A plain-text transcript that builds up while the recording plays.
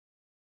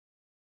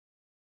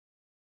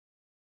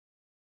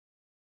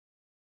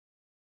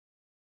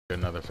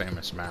Another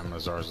famous Madam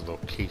Nazar's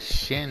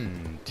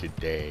location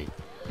today.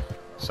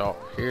 So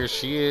here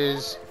she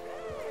is.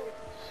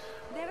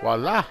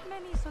 Voila!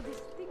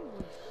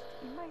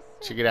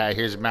 Check it out.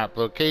 Here's map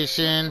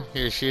location.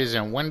 Here she is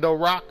in Window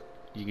Rock.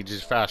 You can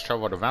just fast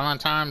travel to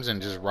Valentine's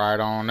and just ride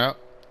on up,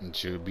 and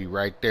she'll be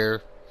right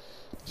there.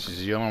 She's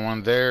the only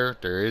one there.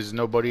 There is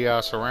nobody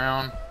else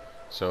around,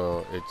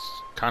 so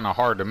it's kind of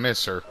hard to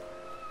miss her.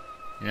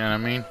 You know what I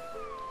mean?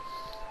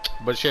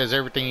 But she has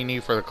everything you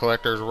need for the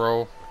collector's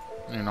role.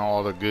 You know,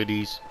 all the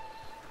goodies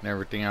and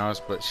everything else.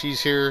 But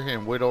she's here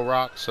in Widow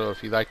Rock, so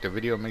if you like the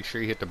video, make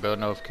sure you hit the bell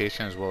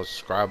notification as well as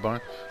subscribe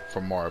button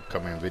for more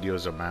upcoming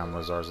videos of Madam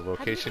Nazar's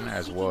location,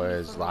 as well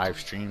as live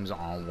streams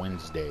on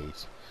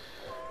Wednesdays.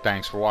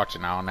 Thanks for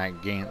watching All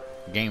Night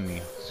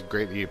Gaming. It's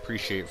greatly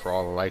appreciated for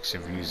all the likes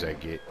and views I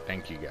get.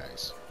 Thank you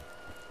guys.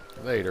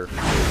 Later.